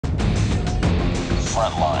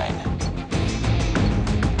front line.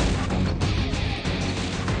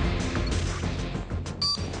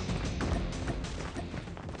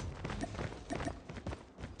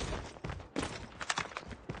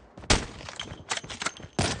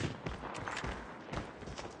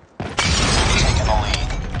 Taking the lead.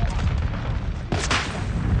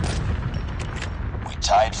 We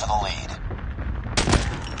tied for the lead.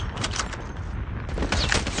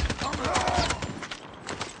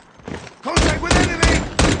 Contact with enemy!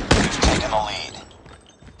 We've taken the lead.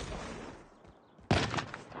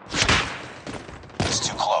 It's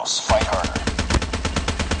too close. Fight harder.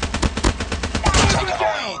 Taking the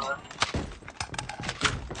lead.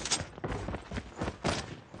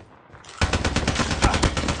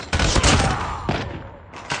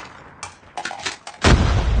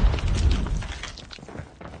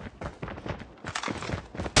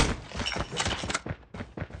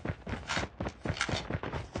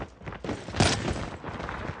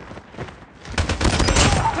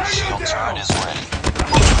 Shield turret is ready.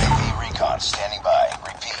 UAV recon standing by.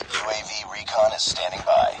 Repeat, UAV recon is standing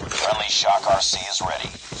by. Friendly Shock RC is ready.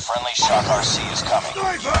 Friendly Shock RC is coming.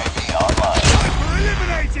 UAV online. Sniper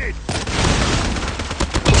eliminated!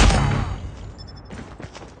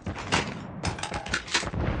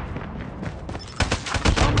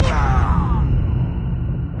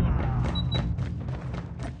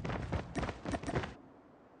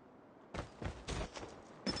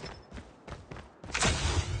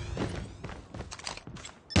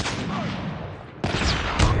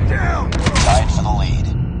 Down! Tied for the lead.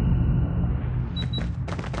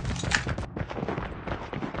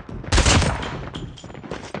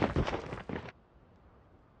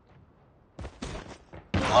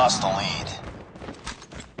 Lost the lead.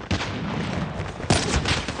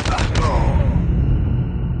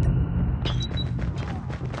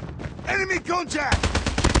 Enemy contact!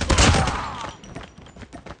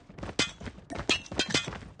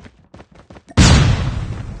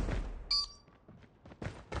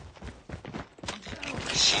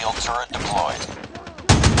 Shield turret deployed.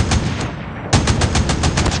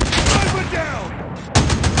 Sniper down!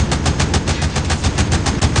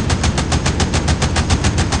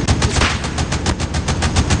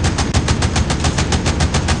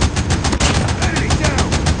 Enemy down!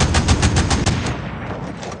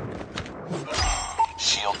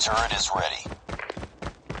 Shield turret is ready.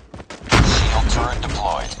 Shield turret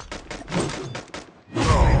deployed.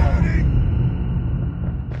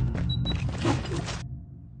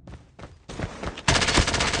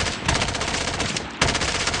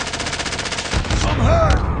 I'm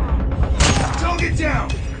hurt! Target down!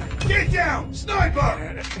 Get down!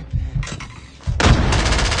 Sniper!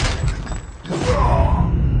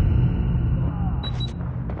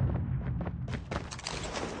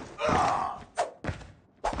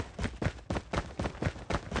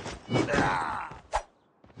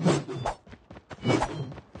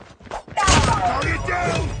 Target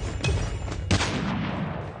down!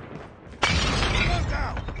 Look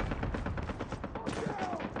out!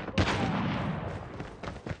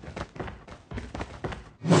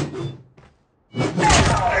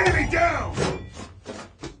 Enemy down!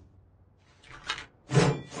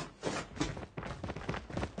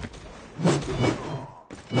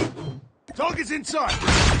 Target's inside!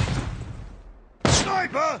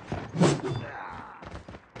 Sniper!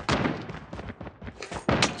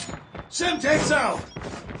 Semtex out!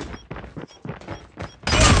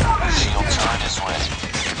 Shield turret is ready.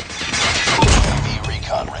 UAV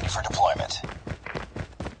recon ready for deployment.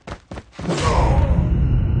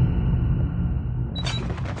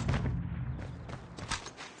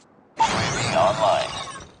 UAV online.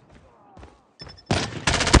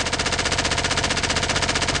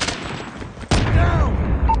 Down!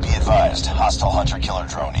 Be advised, hostile hunter-killer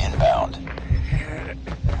drone inbound.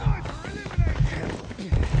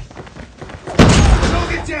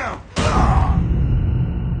 Target down!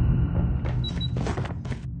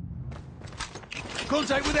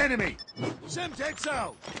 Contact with enemy! Semtex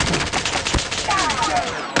out!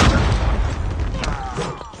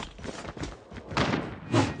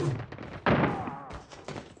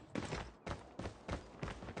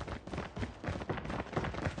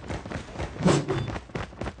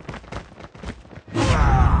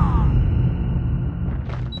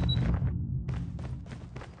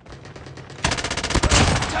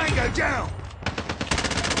 Tango down!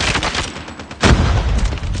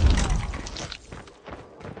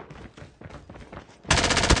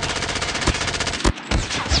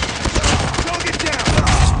 Target down!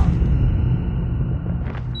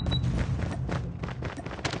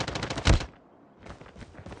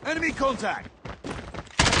 Enemy contact!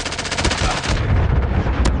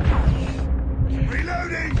 Reload!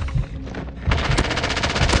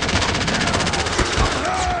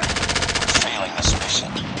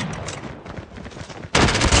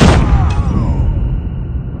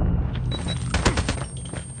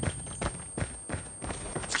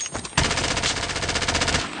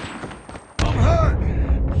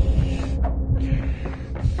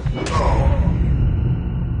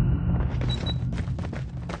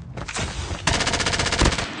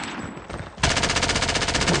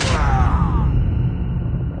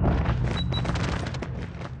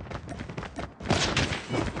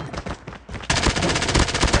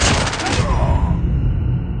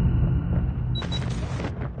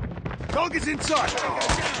 Target's in sight.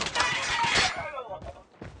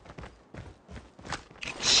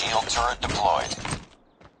 Shield turret deployed.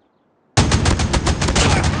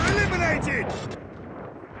 Sniper eliminated.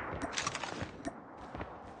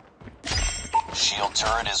 Shield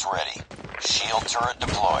turret is ready. Shield turret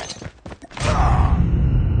deployed.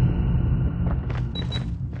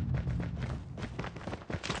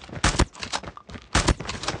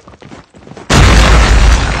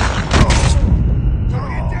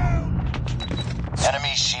 Target down.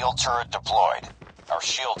 Enemy shield turret deployed. Our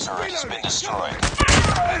shield turret has been destroyed.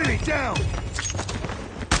 Enemy down.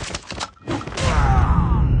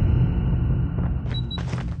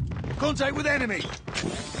 Contact with enemy.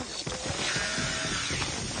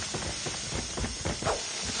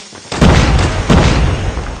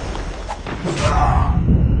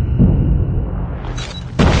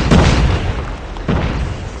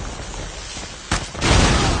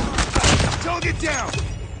 Target down.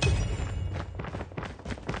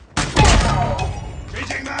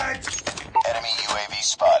 Changing mags. Enemy UAV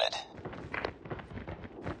spotted.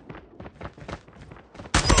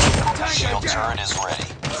 Tango Shield down. turret is ready.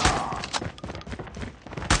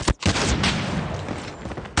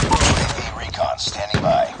 UAV recon standing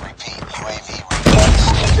by. Repeat, UAV recon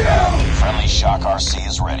standing by. Friendly Shock RC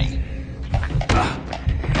is ready.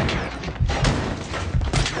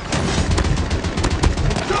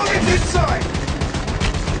 Target's inside.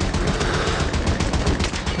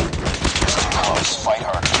 Too close. Fight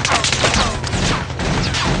hard.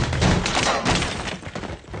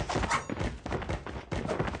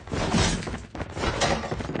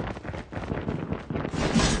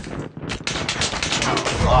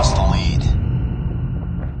 Lost the lead.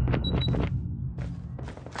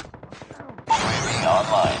 UAV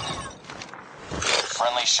online.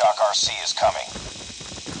 Friendly Shock RC is coming.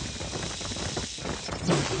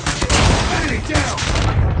 Enemy down.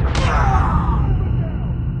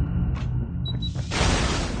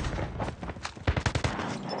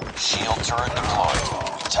 Shield turret deployed.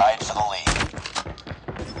 We tied for the lead.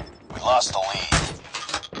 We lost the lead.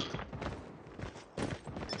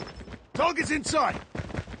 Target's inside.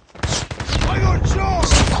 I got shot.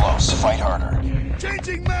 Too close. Fight harder.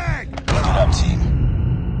 Changing mag. Get up, team.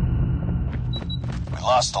 We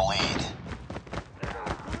lost the lead.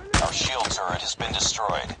 Our shield turret has been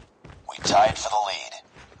destroyed. We tied for the lead.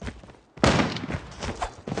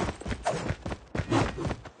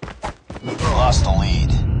 We lost the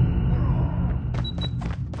lead.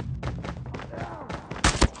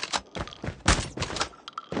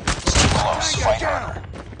 It's too close. Tango Fight down. harder.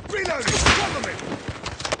 Reloading. Cover me.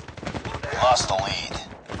 We lost the lead.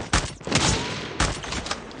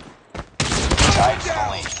 Tied for the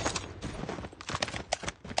lead.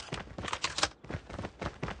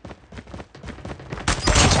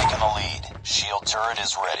 Taking the lead. Shield turret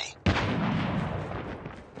is ready.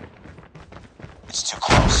 It's too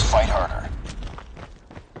close. Fight harder.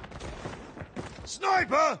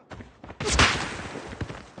 Sniper.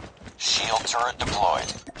 Shield turret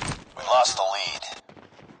deployed. We lost the lead.